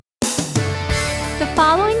The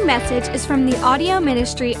following message is from the audio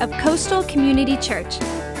ministry of Coastal Community Church.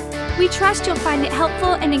 We trust you'll find it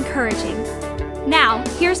helpful and encouraging. Now,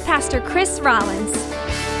 here's Pastor Chris Rollins.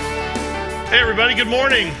 Hey everybody, good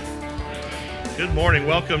morning. Good morning.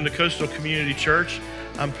 Welcome to Coastal Community Church.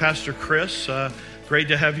 I'm Pastor Chris. Great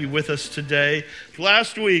to have you with us today.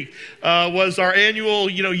 Last week was our annual,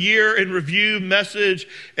 year in review message,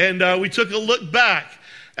 and we took a look back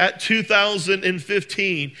at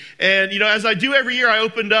 2015. And, as I do every year, I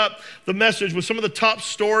opened up the message with some of the top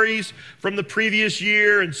stories from the previous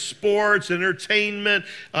year in sports, entertainment,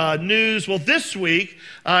 news. Well, this week,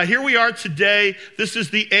 here we are today. This is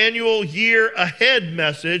the annual year ahead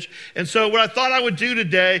message. And so what I thought I would do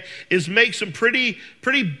today is make some pretty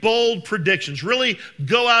bold predictions, really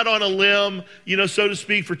go out on a limb, so to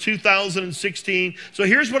speak, for 2016. So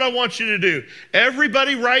here's what I want you to do.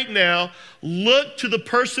 Everybody right now, look to the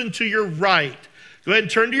person to your right. Go ahead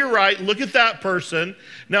and turn to your right, look at that person.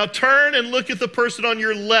 Now turn and look at the person on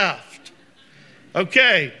your left.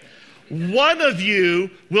 Okay, one of you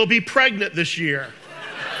will be pregnant this year.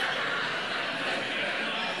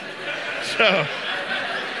 So,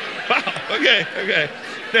 wow, okay.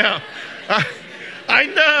 Now, I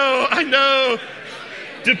know,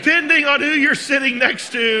 depending on who you're sitting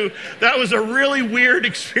next to, that was a really weird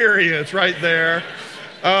experience right there.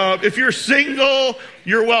 If you're single,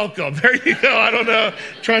 you're welcome. There you go. I don't know,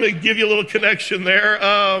 trying to give you a little connection there.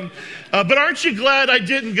 But aren't you glad I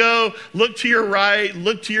didn't go look to your right,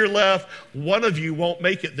 look to your left? One of you won't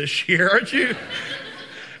make it this year, aren't you?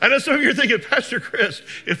 I know some of you are thinking, Pastor Chris,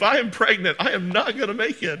 if I am pregnant, I am not going to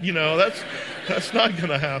make it. That's not going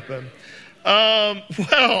to happen.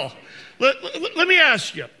 Well, let me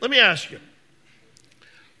ask you.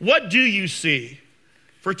 What do you see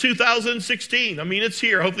for 2016? I mean, it's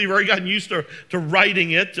here. Hopefully you've already gotten used to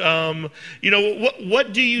writing it.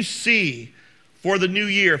 What do you see for the new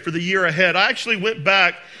year, for the year ahead? I actually went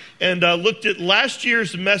back and looked at last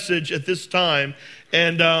year's message at this time,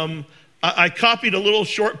 and I copied a little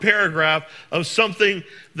short paragraph of something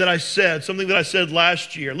that I said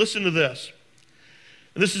last year. Listen to this.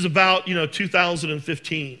 And this is about,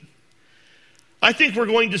 2015. I think we're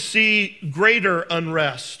going to see greater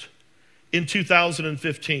unrest in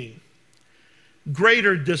 2015,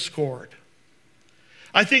 greater discord.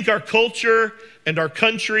 I think our culture and our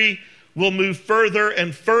country will move further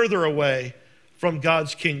and further away from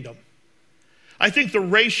God's kingdom. I think the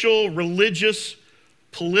racial, religious,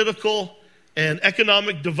 political, and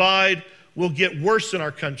economic divide will get worse in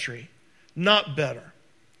our country, not better.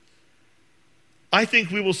 I think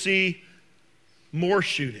we will see more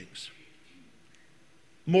shootings,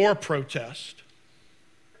 more protest.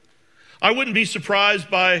 I wouldn't be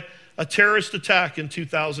surprised by a terrorist attack in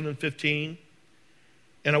 2015,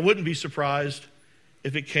 and I wouldn't be surprised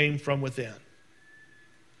if it came from within.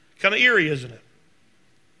 Kind of eerie, isn't it?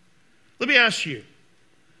 Let me ask you,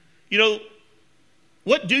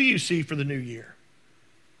 what do you see for the new year?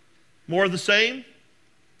 More of the same?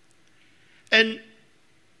 And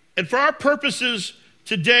for our purposes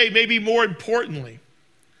today, maybe more importantly,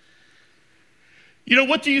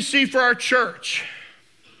 what do you see for our church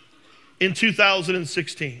in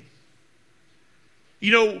 2016?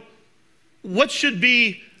 What should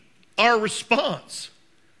be our response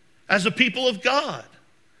as a people of God?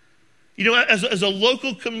 As a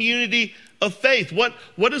local community of faith,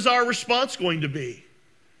 what is our response going to be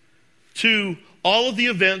to all of the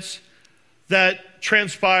events that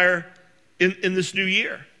transpire in this new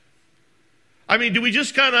year? I mean, do we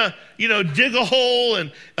just kind of, dig a hole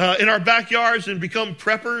and in our backyards and become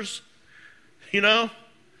preppers? Do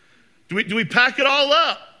we pack it all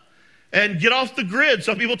up and get off the grid?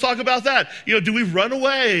 Some people talk about that. Do we run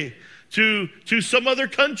away to some other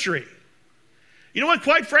country? You know what?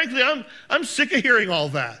 Quite frankly, I'm sick of hearing all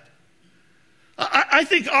that. I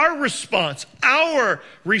think our response, the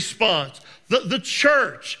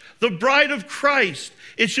church, the bride of Christ,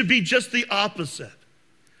 it should be just the opposite.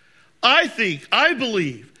 I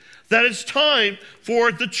believe that it's time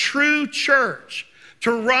for the true church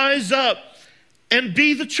to rise up and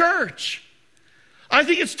be the church. I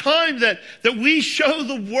think it's time that we show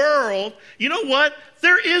the world,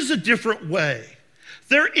 there is a different way.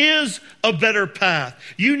 There is a better path.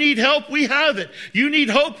 You need help, we have it. You need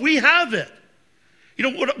hope, we have it.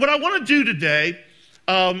 What I want to do today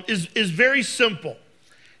is very simple.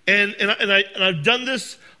 And I've done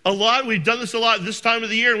this a lot. We've done this a lot this time of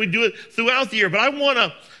the year, and we do it throughout the year. But I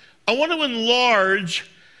want to enlarge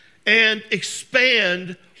and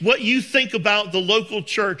expand what you think about the local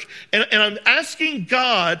church. And I'm asking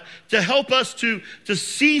God to help us to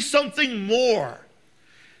see something more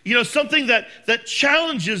Something that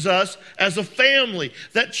challenges us as a family,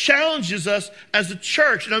 that challenges us as a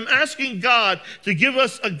church. And I'm asking God to give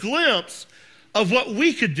us a glimpse of what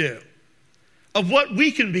we could do, of what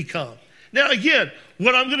we can become. Now, again,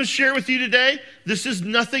 what I'm going to share with you today, this is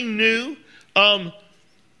nothing new.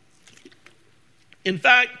 In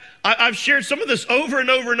fact, I've shared some of this over and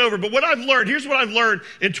over and over, but here's what I've learned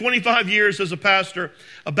in 25 years as a pastor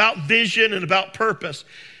about vision and about purpose.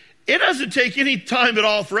 It doesn't take any time at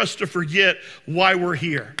all for us to forget why we're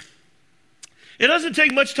here. It doesn't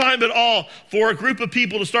take much time at all for a group of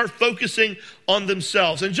people to start focusing on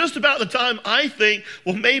themselves. And just about the time I think,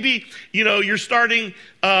 well, maybe, you're starting,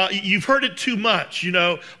 you've heard it too much,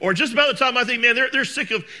 or just about the time I think, man, they're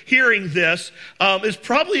sick of hearing this, is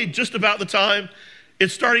probably just about the time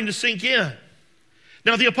it's starting to sink in.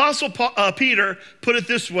 Now, the Apostle Peter put it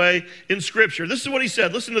this way in Scripture. This is what he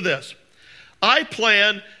said. Listen to this. I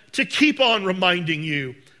plan to keep on reminding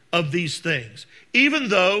you of these things, even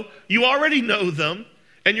though you already know them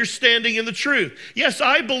and you're standing in the truth. Yes,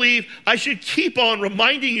 I believe I should keep on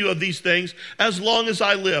reminding you of these things as long as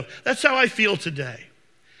I live. That's how I feel today.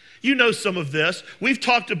 You know some of this. We've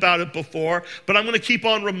talked about it before, but I'm going to keep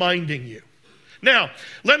on reminding you. Now,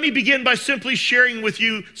 let me begin by simply sharing with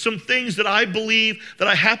you some things that I believe, that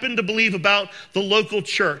I happen to believe about the local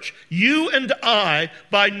church. You and I,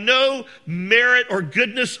 by no merit or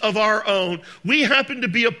goodness of our own, we happen to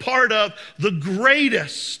be a part of the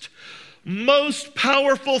greatest, most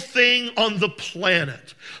powerful thing on the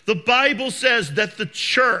planet. The Bible says that the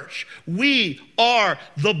church, we are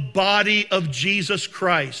the body of Jesus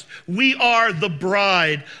Christ. We are the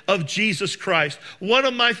bride of Jesus Christ. One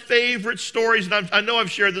of my favorite stories, and I know I've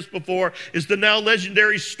shared this before, is the now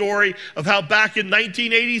legendary story of how back in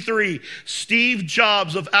 1983, Steve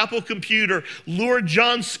Jobs of Apple Computer lured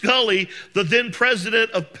John Scully, the then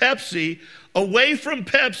president of Pepsi, away from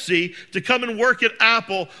Pepsi to come and work at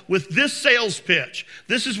Apple with this sales pitch.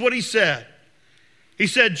 This is what he said. He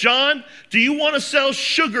said, John, do you want to sell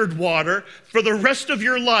sugared water for the rest of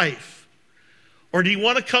your life? Or do you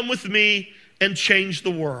want to come with me and change the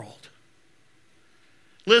world?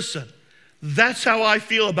 Listen, that's how I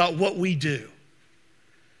feel about what we do.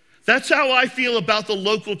 That's how I feel about the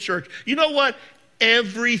local church. You know what?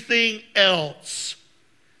 Everything else,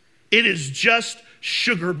 it is just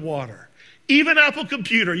sugared water. Even Apple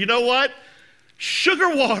Computer, you know what?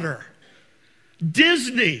 Sugar water.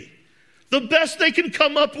 Disney, the best they can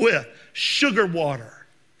come up with, sugar water.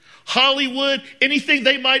 Hollywood, anything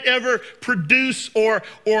they might ever produce or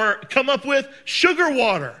come up with, sugar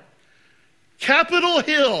water. Capitol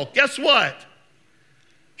Hill, guess what?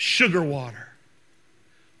 Sugar water.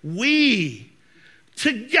 We,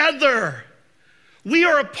 together, we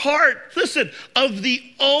are a part, listen, of the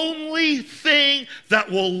only thing that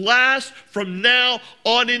will last from now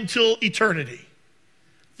on until eternity.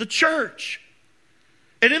 The church.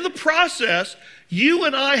 And in the process, you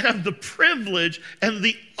and I have the privilege and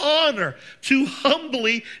the honor to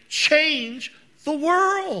humbly change the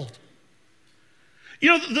world.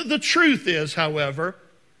 The truth is, however,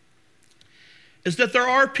 is that there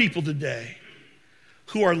are people today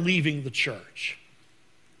who are leaving the church.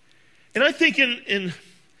 And I think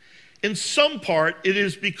in some part, it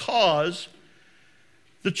is because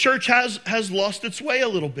the church has lost its way a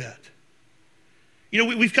little bit.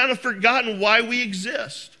 We've kind of forgotten why we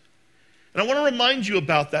exist. And I want to remind you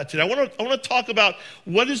about that today. I want to talk about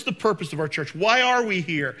what is the purpose of our church. Why are we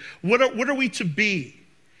here? What are we to be?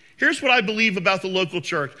 Here's what I believe about the local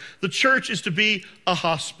church. The church is to be a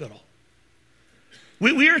hospital.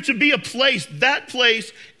 We are to be that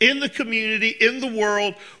place in the community, in the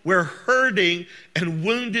world, where hurting and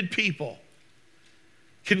wounded people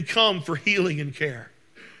can come for healing and care.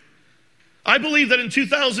 I believe that in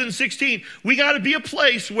 2016, we got to be a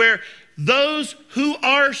place where those who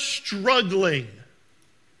are struggling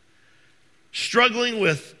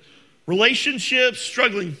with relationships,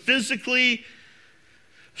 struggling physically,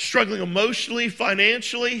 struggling emotionally,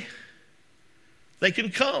 financially, they can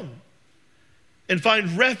come and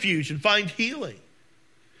find refuge and find healing.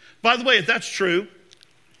 By the way, if that's true,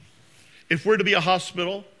 if we're to be a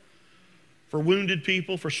hospital for wounded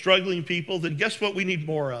people, for struggling people, then guess what we need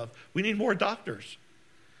more of? We need more doctors.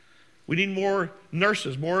 We need more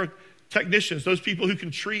nurses, more technicians, those people who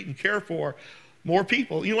can treat and care for more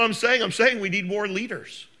people. You know what I'm saying? I'm saying we need more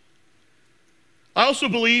leaders. I also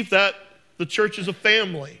believe that the church is a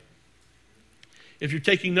family. If you're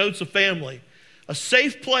taking notes, a family. A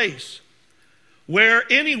safe place where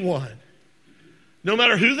anyone, no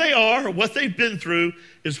matter who they are or what they've been through,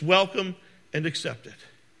 is welcome and accepted.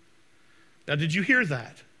 Now, did you hear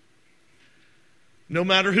that? No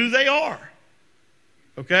matter who they are.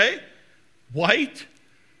 okay? White,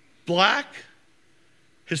 black,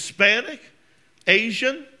 Hispanic,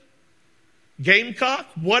 Asian, Gamecock,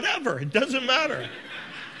 whatever. It doesn't matter.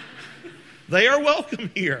 They are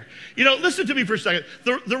welcome here. Listen to me for a second.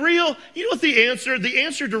 The real, what the answer to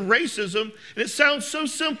racism, and it sounds so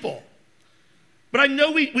simple, but I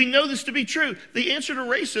know we know this to be true. The answer to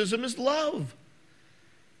racism is love.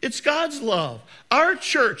 It's God's love. Our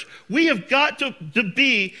church, we have got to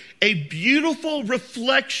be a beautiful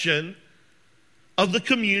reflection of the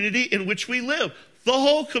community in which we live, the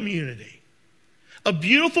whole community. A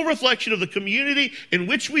beautiful reflection of the community in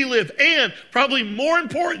which we live, and probably more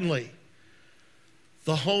importantly,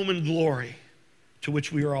 the home and glory to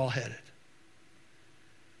which we are all headed.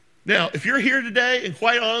 Now, if you're here today and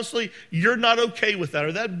quite honestly, you're not okay with that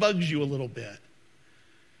or that bugs you a little bit,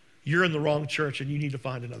 you're in the wrong church and you need to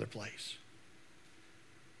find another place.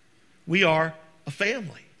 We are a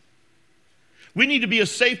family. We need to be a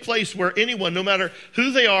safe place where anyone, no matter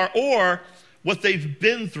who they are or what they've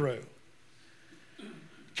been through,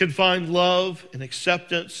 can find love and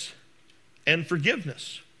acceptance and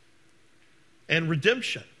forgiveness and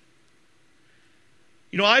redemption.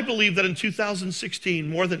 I believe that in 2016,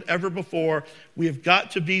 more than ever before, we have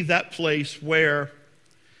got to be that place where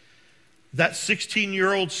that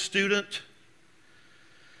 16-year-old student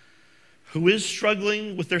who is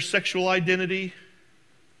struggling with their sexual identity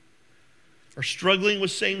or struggling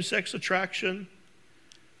with same-sex attraction,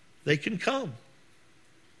 they can come.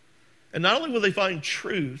 And not only will they find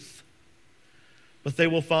truth, but they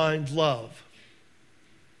will find love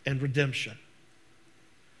and redemption.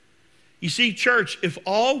 You see, church, if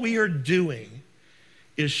all we are doing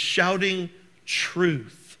is shouting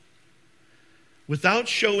truth without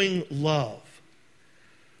showing love,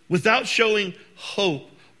 without showing hope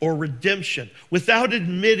or redemption, without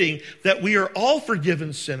admitting that we are all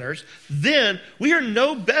forgiven sinners, then we are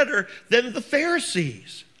no better than the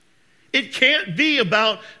Pharisees. It can't be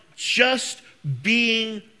about just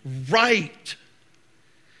being right.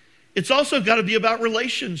 It's also got to be about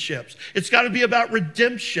relationships. It's got to be about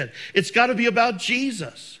redemption. It's got to be about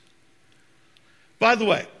Jesus. By the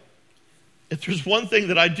way, if there's one thing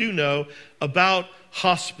that I do know about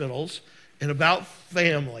hospitals and about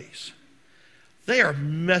families, they are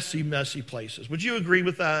messy, messy places. Would you agree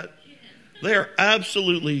with that? They are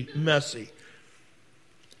absolutely messy.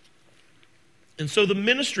 And so the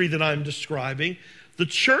ministry that I'm describing, the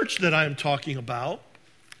church that I'm talking about,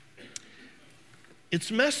 it's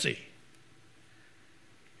messy.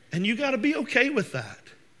 And you got to be okay with that.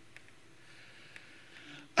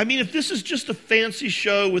 I mean, if this is just a fancy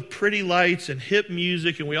show with pretty lights and hip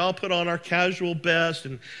music and we all put on our casual best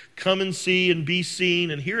and come and see and be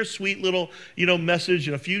seen and hear a sweet little, message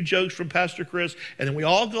and a few jokes from Pastor Chris, and then we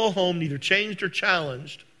all go home neither changed or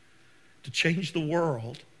challenged to change the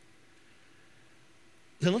world,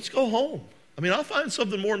 then let's go home. I mean, I'll find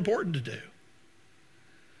something more important to do.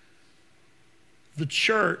 The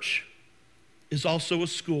church is also a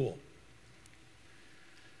school,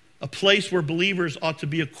 a place where believers ought to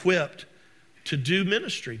be equipped to do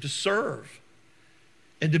ministry, to serve,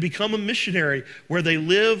 and to become a missionary where they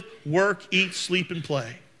live, work, eat, sleep, and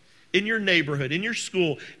play. In your neighborhood, in your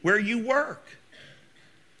school, where you work.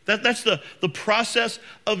 That's the process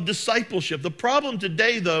of discipleship. The problem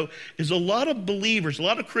today, though, is a lot of believers, a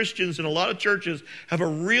lot of Christians, and a lot of churches have a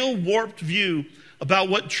real warped view about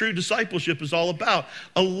what true discipleship is all about.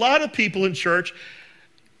 A lot of people in church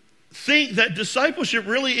think that discipleship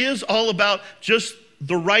really is all about just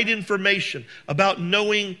the right information, about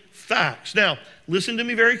knowing facts. Now, listen to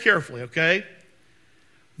me very carefully, okay?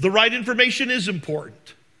 The right information is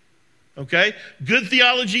important, okay? Good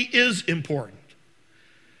theology is important.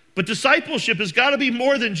 But discipleship has got to be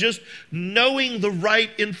more than just knowing the right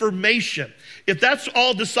information. If that's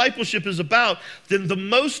all discipleship is about, then the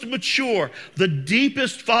most mature, the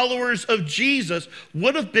deepest followers of Jesus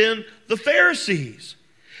would have been the Pharisees.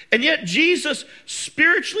 And yet Jesus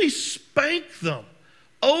spiritually spanked them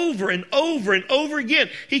over and over and over again.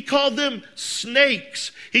 He called them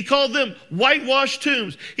snakes. He called them whitewashed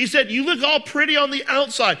tombs. He said, you look all pretty on the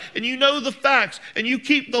outside and you know the facts and you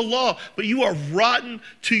keep the law, but you are rotten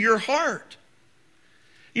to your heart.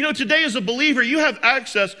 Today as a believer, you have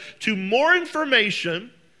access to more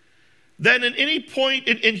information than at any point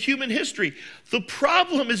in human history. The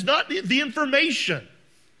problem is not the information.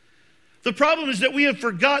 The problem is that we have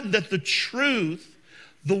forgotten that the truth,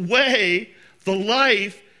 the way, the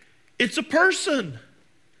life, it's a person.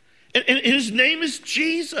 And his name is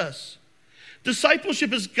Jesus.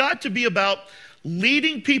 Discipleship has got to be about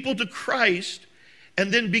leading people to Christ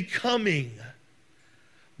and then becoming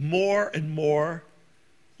more and more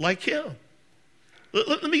like him.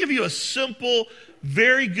 Let me give you a simple,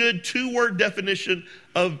 very good 2-word definition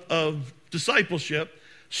of discipleship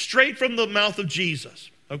straight from the mouth of Jesus.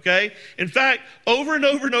 Okay? In fact, over and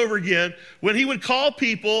over and over again, when he would call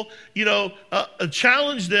people,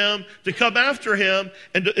 challenge them to come after him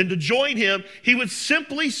and to join him, he would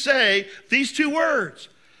simply say these 2 words: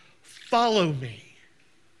 follow me.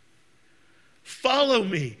 Follow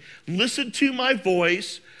me. Listen to my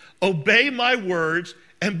voice, obey my words,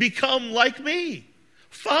 and become like me.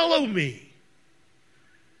 Follow me.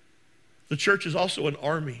 The church is also an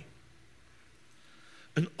army.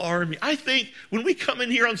 An army. I think when we come in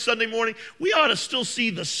here on Sunday morning, we ought to still see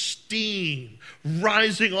the steam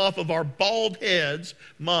rising off of our bald heads,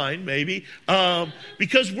 mine maybe,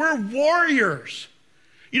 because we're warriors.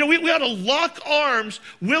 We ought to lock arms,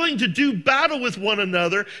 willing to do battle with one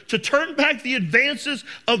another, to turn back the advances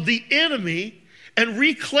of the enemy and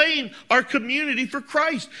reclaim our community for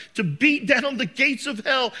Christ, to beat down the gates of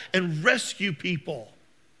hell and rescue people,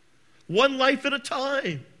 one life at a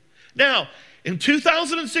time. Now, in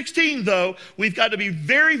 2016, though, we've got to be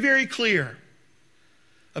very, very clear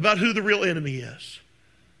about who the real enemy is.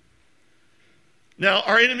 Now,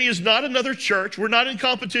 our enemy is not another church. We're not in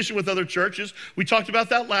competition with other churches. We talked about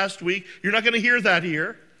that last week. You're not going to hear that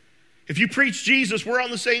here. If you preach Jesus, we're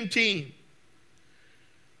on the same team.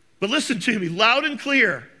 But listen to me loud and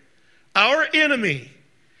clear. Our enemy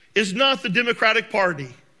is not the Democratic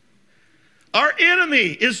Party. Our enemy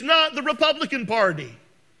is not the Republican Party.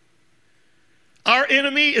 Our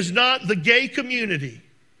enemy is not the gay community.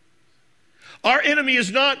 Our enemy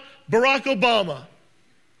is not Barack Obama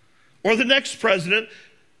or the next president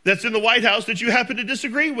that's in the White House that you happen to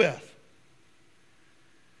disagree with.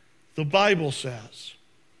 The Bible says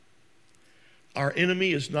our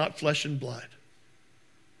enemy is not flesh and blood.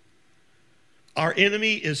 Our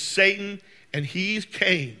enemy is Satan, and he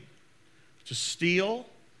came to steal,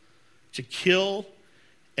 to kill,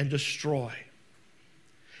 and destroy.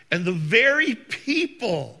 And the very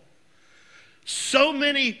people, so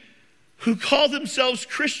many who call themselves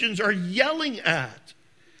Christians are yelling at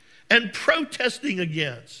and protesting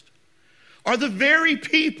against, are the very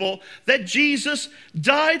people that Jesus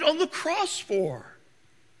died on the cross for.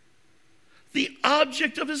 The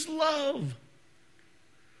object of his love.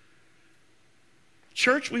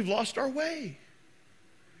 Church, we've lost our way.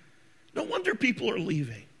 No wonder people are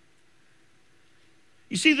leaving.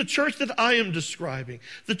 You see, the church that I am describing,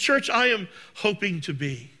 the church I am hoping to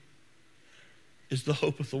be, is the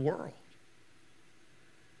hope of the world.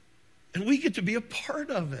 And we get to be a part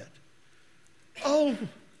of it. Oh,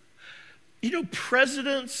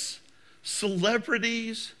 presidents,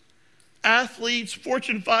 celebrities, athletes,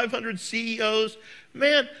 Fortune 500 CEOs,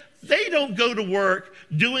 man, they don't go to work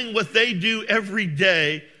doing what they do every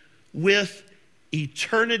day with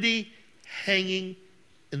eternity hanging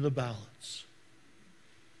in the balance.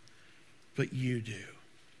 But you do.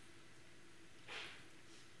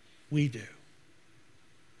 We do.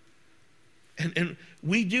 And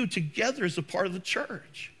we do together as a part of the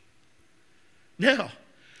church. Now,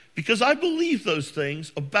 because I believe those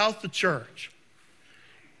things about the church,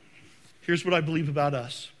 here's what I believe about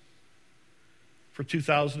us for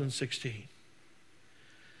 2016.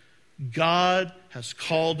 God has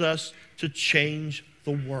called us to change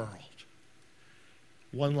the world,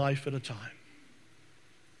 one life at a time.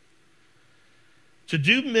 To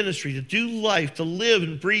do ministry, to do life, to live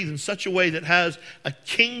and breathe in such a way that has a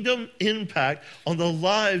kingdom impact on the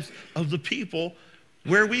lives of the people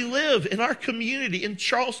where we live, in our community, in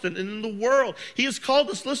Charleston, and in the world. He has called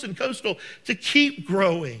us, listen, Coastal, to keep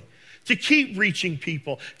growing, to keep reaching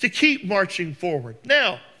people, to keep marching forward.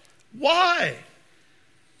 Now, why?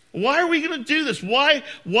 Why are we going to do this? Why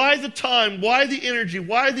the time? Why the energy?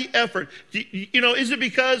 Why the effort? Is it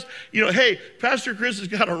because, hey, Pastor Chris has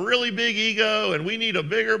got a really big ego and we need a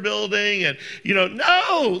bigger building? And,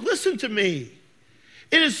 no, listen to me.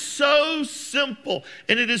 It is so simple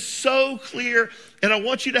and it is so clear, and I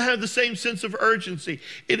want you to have the same sense of urgency.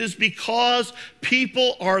 It is because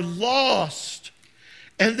people are lost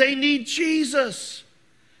and they need Jesus.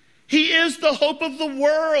 He is the hope of the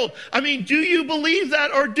world. I mean, do you believe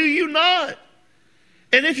that or do you not?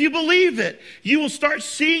 And if you believe it, you will start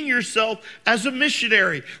seeing yourself as a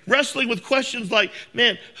missionary, wrestling with questions like,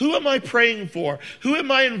 man, who am I praying for? Who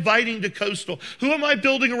am I inviting to Coastal? Who am I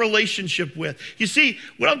building a relationship with? You see,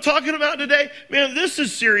 what I'm talking about today, man, this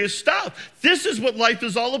is serious stuff. This is what life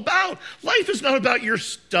is all about. Life is not about your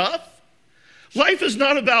stuff. Life is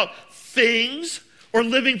not about things. or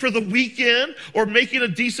living for the weekend or making a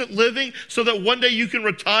decent living so that one day you can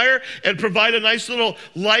retire and provide a nice little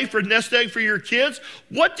life or nest egg for your kids?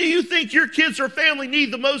 What do you think your kids or family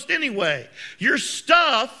need the most anyway? Your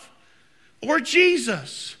stuff or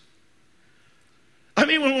Jesus? I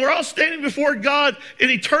mean, when we're all standing before God in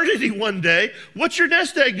eternity one day, what's your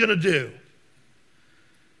nest egg going to do?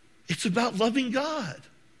 It's about loving God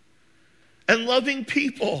and loving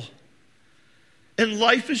people. And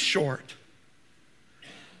life is short.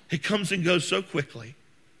 It comes and goes so quickly.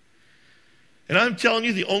 And I'm telling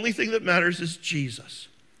you, the only thing that matters is Jesus.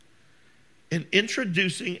 And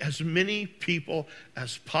introducing as many people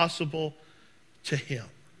as possible to him.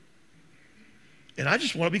 And I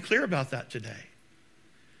just want to be clear about that today.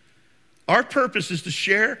 Our purpose is to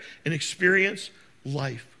share and experience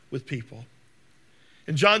life with people.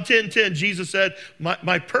 In John 10:10, Jesus said,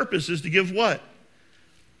 my purpose is to give what?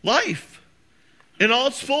 Life in all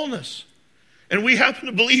its fullness. And we happen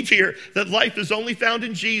to believe here that life is only found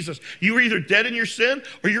in Jesus. You are either dead in your sin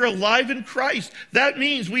or you're alive in Christ. That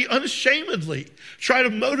means we unashamedly try to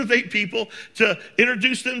motivate people to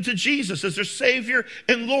introduce them to Jesus as their Savior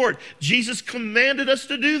and Lord. Jesus commanded us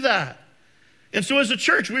to do that. And so as a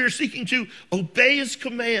church, we are seeking to obey his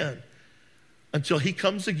command until he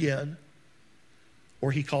comes again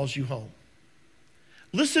or he calls you home.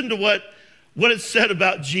 Listen to what it said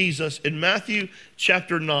about Jesus in Matthew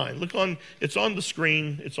chapter 9. It's on the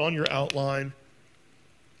screen. It's on your outline.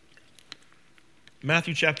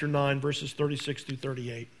 Matthew chapter 9, verses 36 through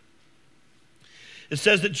 38. It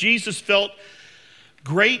says that Jesus felt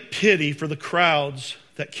great pity for the crowds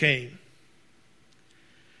that came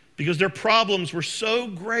because their problems were so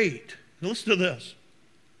great. Now listen to this.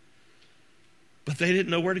 But they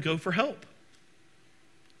didn't know where to go for help.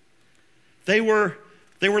 They were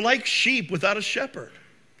like sheep without a shepherd.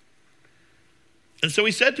 And so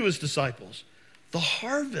he said to his disciples, the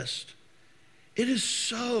harvest, it is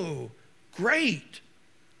so great,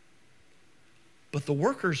 but the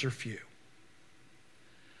workers are few.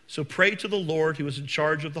 So pray to the Lord who is in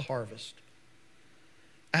charge of the harvest.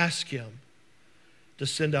 Ask him to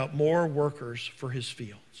send out more workers for his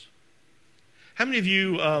fields. How many of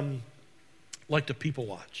you like to people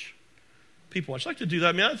watch? People watch. I like to do that.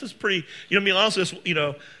 I mean, that's pretty, honestly,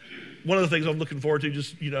 one of the things I'm looking forward to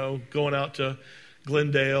just, going out to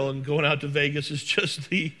Glendale and going out to Vegas is just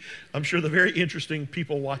I'm sure the very interesting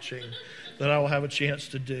people watching that I will have a chance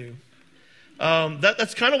to do.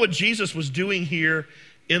 That's kind of what Jesus was doing here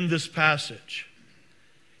in this passage.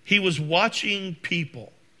 He was watching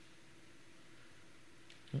people.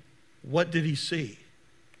 What did he see?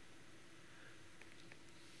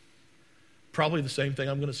 Probably the same thing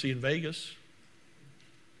I'm going to see in Vegas.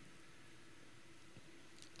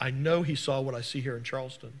 I know he saw what I see here in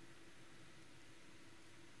Charleston.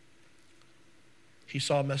 He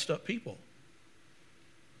saw messed up people.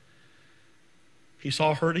 He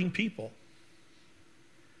saw hurting people.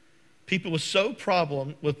 People with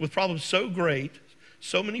with problems so great,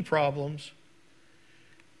 so many problems,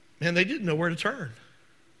 man, they didn't know where to turn.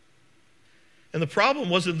 And the problem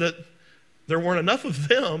wasn't that there weren't enough of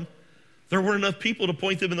them. There weren't enough people to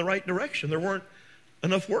point them in the right direction. There weren't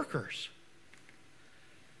enough workers.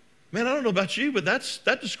 Man, I don't know about you, but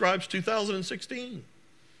that describes 2016.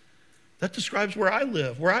 That describes where I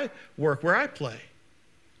live, where I work, where I play.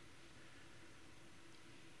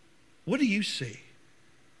 What do you see?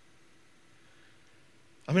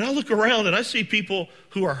 I mean, I look around and I see people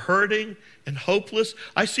who are hurting and hopeless.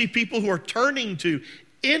 I see people who are turning to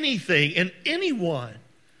anything and anyone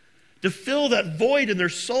to fill that void in their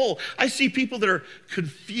soul. I see people that are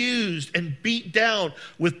confused and beat down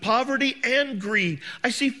with poverty and greed. I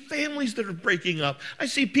see families that are breaking up. I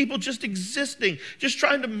see people just existing, just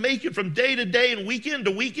trying to make it from day to day and weekend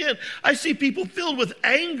to weekend. I see people filled with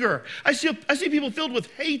anger. I see people filled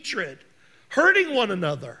with hatred, hurting one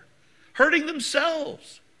another, hurting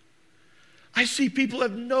themselves. I see people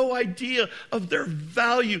have no idea of their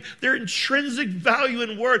value, their intrinsic value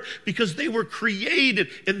and worth, because they were created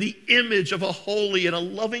in the image of a holy and a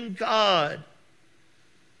loving God.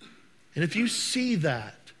 And if you see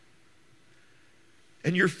that,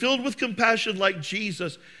 and you're filled with compassion like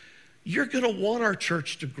Jesus, you're going to want our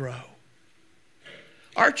church to grow.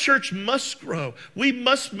 Our church must grow. We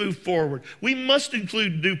must move forward. We must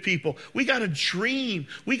include new people. We got to dream.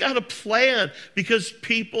 We got to plan, because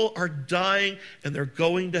people are dying and they're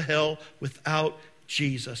going to hell without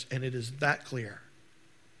Jesus, and it is that clear.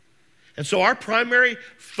 And so our primary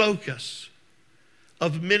focus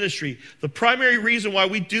of ministry, the primary reason why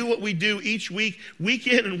we do what we do each week, week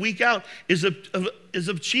in and week out, is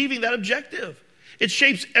achieving that objective. It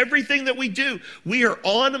shapes everything that we do. We are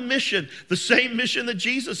on a mission, the same mission that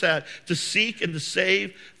Jesus had, to seek and to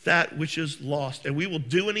save that which is lost. And we will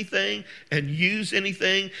do anything and use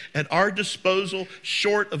anything at our disposal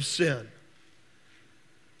short of sin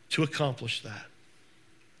to accomplish that.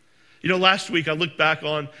 You know, last week I looked back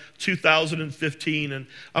on 2015, and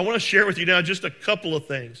I want to share with you now just a couple of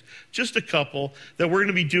things, just a couple that we're going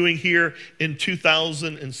to be doing here in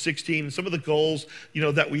 2016, and some of the goals, you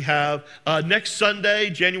know, that we have. Next Sunday,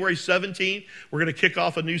 January 17th, we're going to kick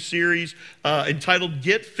off a new series entitled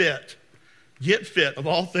Get Fit. Get fit, of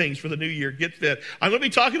all things, for the new year. Get fit. I'm going to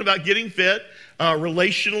be talking about getting fit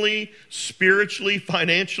relationally, spiritually,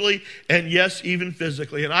 financially, and yes, even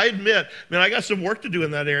physically. And I admit, man, I got some work to do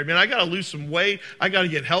in that area. Man, I got to lose some weight. I got to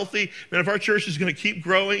get healthy. Man, if our church is going to keep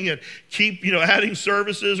growing and keep, you know, adding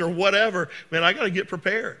services or whatever, man, I got to get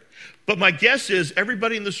prepared. But my guess is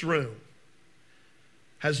everybody in this room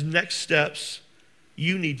has next steps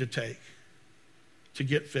you need to take to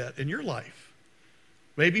get fit in your life.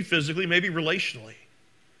 Maybe physically, maybe relationally.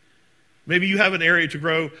 Maybe you have an area to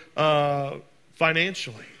grow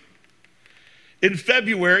financially. In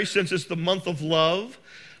February, since it's the month of love,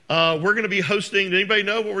 we're going to be hosting, did anybody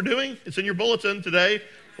know what we're doing? It's in your bulletin today.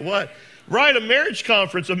 What? Right, a marriage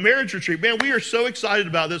conference, a marriage retreat. Man, we are so excited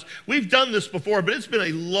about this. We've done this before, but it's been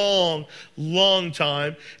a long, long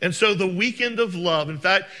time. And so the weekend of love, in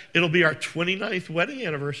fact, it'll be our 29th wedding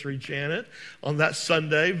anniversary, Janet, on that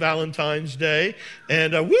Sunday, Valentine's Day.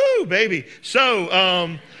 And woo, baby. So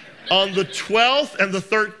on the 12th and the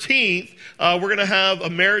 13th, we're going to have a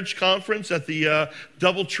marriage conference at the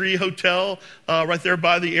DoubleTree Hotel right there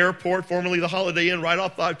by the airport, formerly the Holiday Inn, right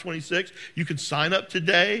off 526. You can sign up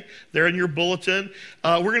today. They're in your bulletin.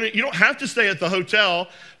 You don't have to stay at the hotel,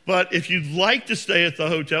 but if you'd like to stay at the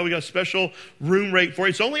hotel, we got a special room rate for you.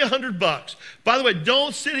 It's only $100. By the way,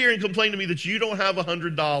 don't sit here and complain to me that you don't have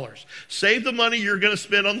 $100. Save the money you're going to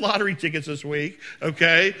spend on lottery tickets this week,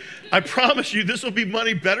 okay? I promise you this will be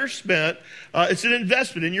money better spent. It's an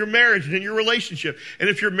investment in your marriage and in your relationship. And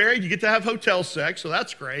if you're married, you get to have hotel sex, so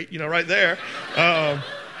that's great, you know, right there. I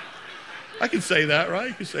can say that, right?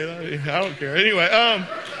 You can say that. I don't care. Anyway,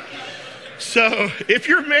 so if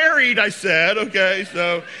you're married, I said, okay,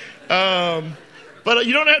 so, but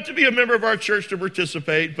you don't have to be a member of our church to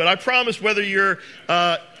participate, but I promise whether you're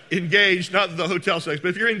engaged, not the hotel sex, but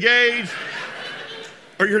if you're engaged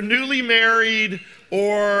or you're newly married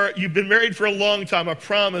or you've been married for a long time, I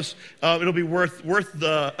promise it'll be worth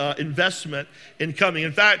the investment in coming.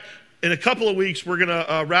 In fact, in a couple of weeks, we're going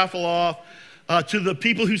to raffle off to the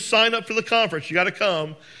people who sign up for the conference. You got to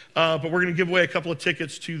come, but we're going to give away a couple of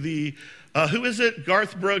tickets to the who is it?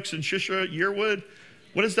 Garth Brooks and Trisha Yearwood?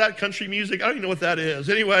 What is that? Country music? I don't even know what that is.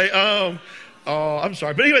 Anyway, I'm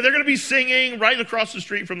sorry. But anyway, they're going to be singing right across the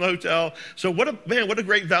street from the hotel. So what a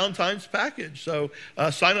great Valentine's package. So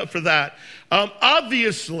sign up for that.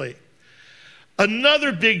 Obviously,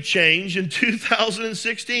 another big change in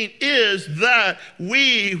 2016 is that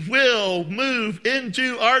we will move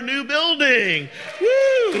into our new building.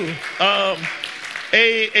 Woo!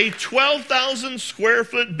 A 12,000 square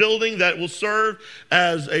foot building that will serve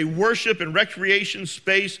as a worship and recreation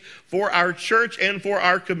space for our church and for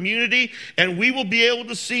our community. And we will be able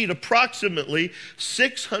to seat approximately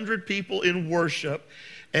 600 people in worship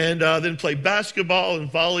and then play basketball and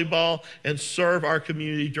volleyball and serve our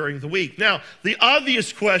community during the week. Now, the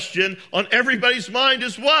obvious question on everybody's mind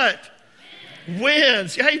is what? When?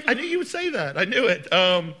 See, I knew you would say that. I knew it.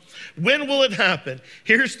 When will it happen?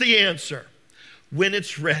 Here's the answer. When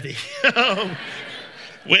it's ready. When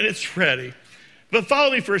it's ready. But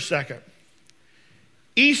follow me for a second.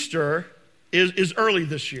 Easter is early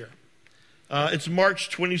this year. It's March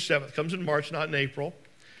 27th. Comes in March, not in April.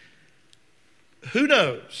 Who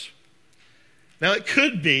knows? Now, it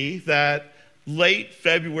could be that late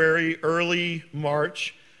February, early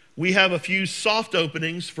March, we have a few soft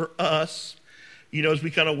openings for us, you know, as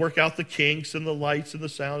we kind of work out the kinks and the lights and the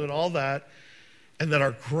sound and all that. And that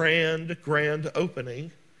our grand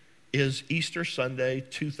opening is Easter Sunday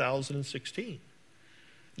 2016.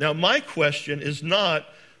 Now, my question is not,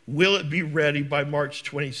 will it be ready by March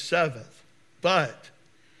 27th? But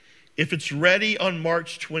if it's ready on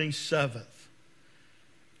March 27th,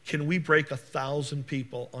 can we break 1,000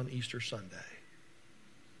 people on Easter Sunday?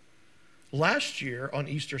 Last year on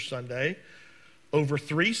Easter Sunday, over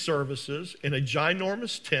 3 services in a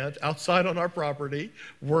ginormous tent outside on our property,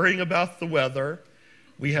 worrying about the weather,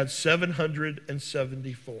 we had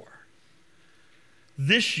 774.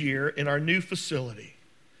 This year, in our new facility,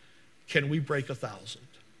 can we break 1,000?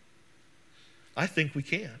 I think we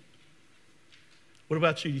can. What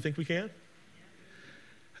about you? Do you think we can?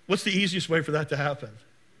 What's the easiest way for that to happen?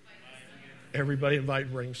 Everybody invite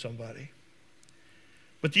and bring somebody.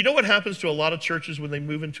 But do you know what happens to a lot of churches when they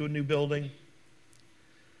move into a new building?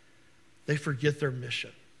 They forget their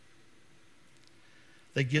mission.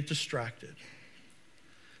 They get distracted.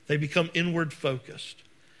 They become inward focused.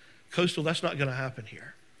 Coastal, that's not going to happen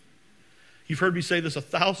here. You've heard me say this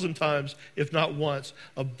 1,000 times, if not once.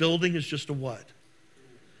 A building is just a what?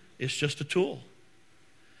 It's just a tool.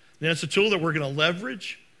 And it's a tool that we're going to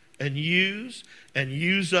leverage and use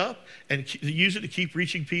up and use it to keep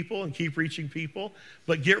reaching people and keep reaching people.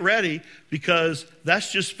 But get ready, because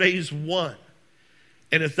that's just phase one.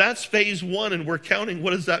 And if that's phase one and we're counting,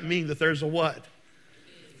 what does that mean? That there's a what?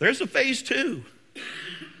 There's a phase two.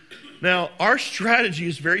 Now, our strategy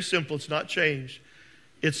is very simple. It's not changed.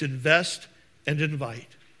 It's invest and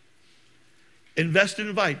invite. Invest and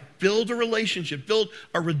invite. Build a relationship. Build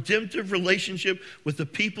a redemptive relationship with the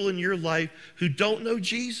people in your life who don't know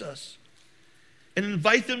Jesus. And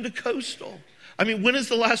invite them to Coastal. I mean, when is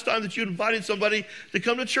the last time that you invited somebody to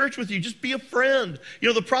come to church with you? Just be a friend. You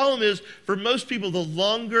know, the problem is, for most people, the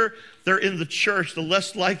longer they're in the church, the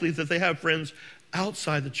less likely that they have friends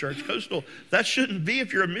outside the church. Coastal, that shouldn't be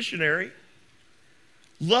if you're a missionary.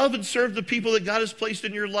 Love and serve the people that God has placed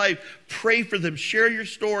in your life. Pray for them. Share your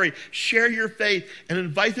story. Share your faith. And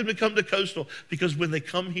invite them to come to Coastal, because when they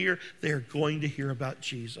come here, they are going to hear about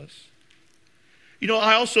Jesus. You know,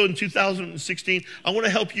 I also, in 2016, I want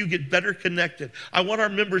to help you get better connected. I want our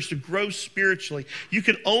members to grow spiritually. You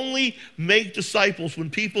can only make disciples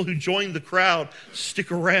when people who join the crowd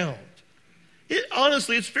stick around.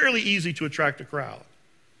 Honestly, it's fairly easy to attract a crowd.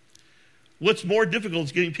 What's more difficult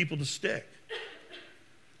is getting people to stick,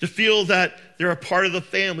 to feel that they're a part of the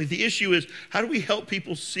family. The issue is, how do we help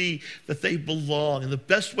people see that they belong? And the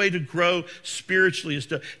best way to grow spiritually is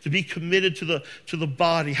to be committed to the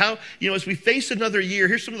body. How, as we face another year,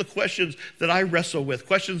 here's some of the questions that I wrestle with.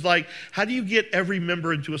 Questions like, how do you get every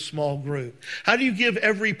member into a small group? How do you give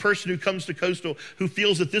every person who comes to Coastal, who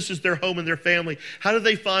feels that this is their home and their family, how do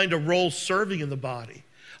they find a role serving in the body?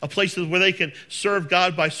 A place where they can serve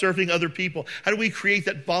God by serving other people. How do we create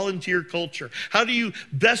that volunteer culture? How do you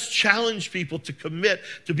best challenge people to commit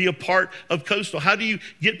to be a part of Coastal? How do you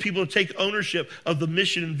get people to take ownership of the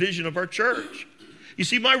mission and vision of our church? You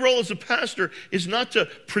see, my role as a pastor is not to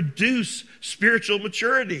produce spiritual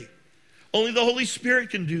maturity. Only the Holy Spirit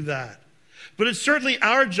can do that. But it's certainly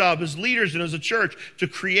our job as leaders and as a church to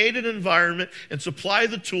create an environment and supply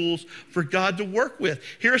the tools for God to work with.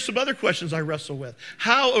 Here are some other questions I wrestle with.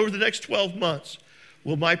 How, over the next 12 months,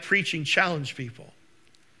 will my preaching challenge people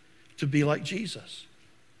to be like Jesus?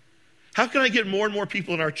 How can I get more and more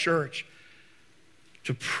people in our church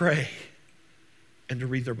to pray and to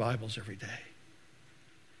read their Bibles every day?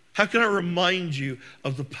 How can I remind you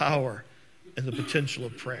of the power and the potential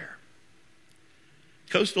of prayer?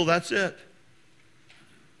 Coastal, that's it.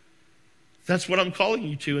 That's what I'm calling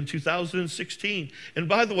you to in 2016. And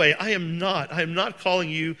by the way, I am not calling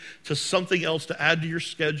you to something else to add to your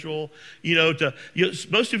schedule.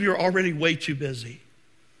 Most of you are already way too busy.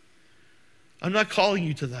 I'm not calling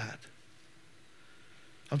you to that.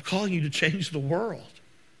 I'm calling you to change the world.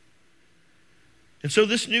 And so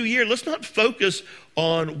this new year, let's not focus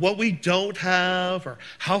on what we don't have or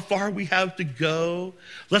how far we have to go.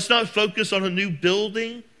 Let's not focus on a new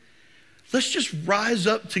building. Let's just rise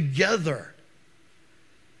up together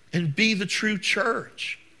and be the true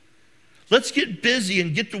church. Let's get busy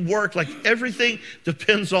and get to work like everything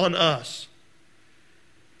depends on us.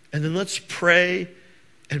 And then let's pray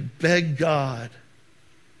and beg God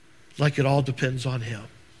like it all depends on Him.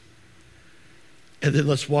 And then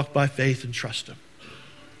let's walk by faith and trust Him.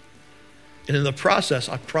 And in the process,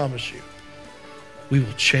 I promise you, we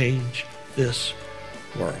will change this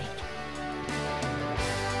world.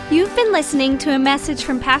 You've been listening to a message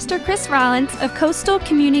from Pastor Chris Rollins of Coastal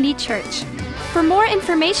Community Church. For more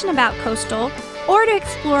information about Coastal, or to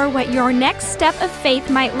explore what your next step of faith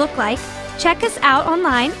might look like, check us out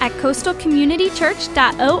online at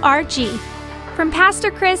coastalcommunitychurch.org. From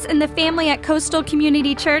Pastor Chris and the family at Coastal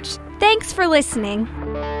Community Church, thanks for listening.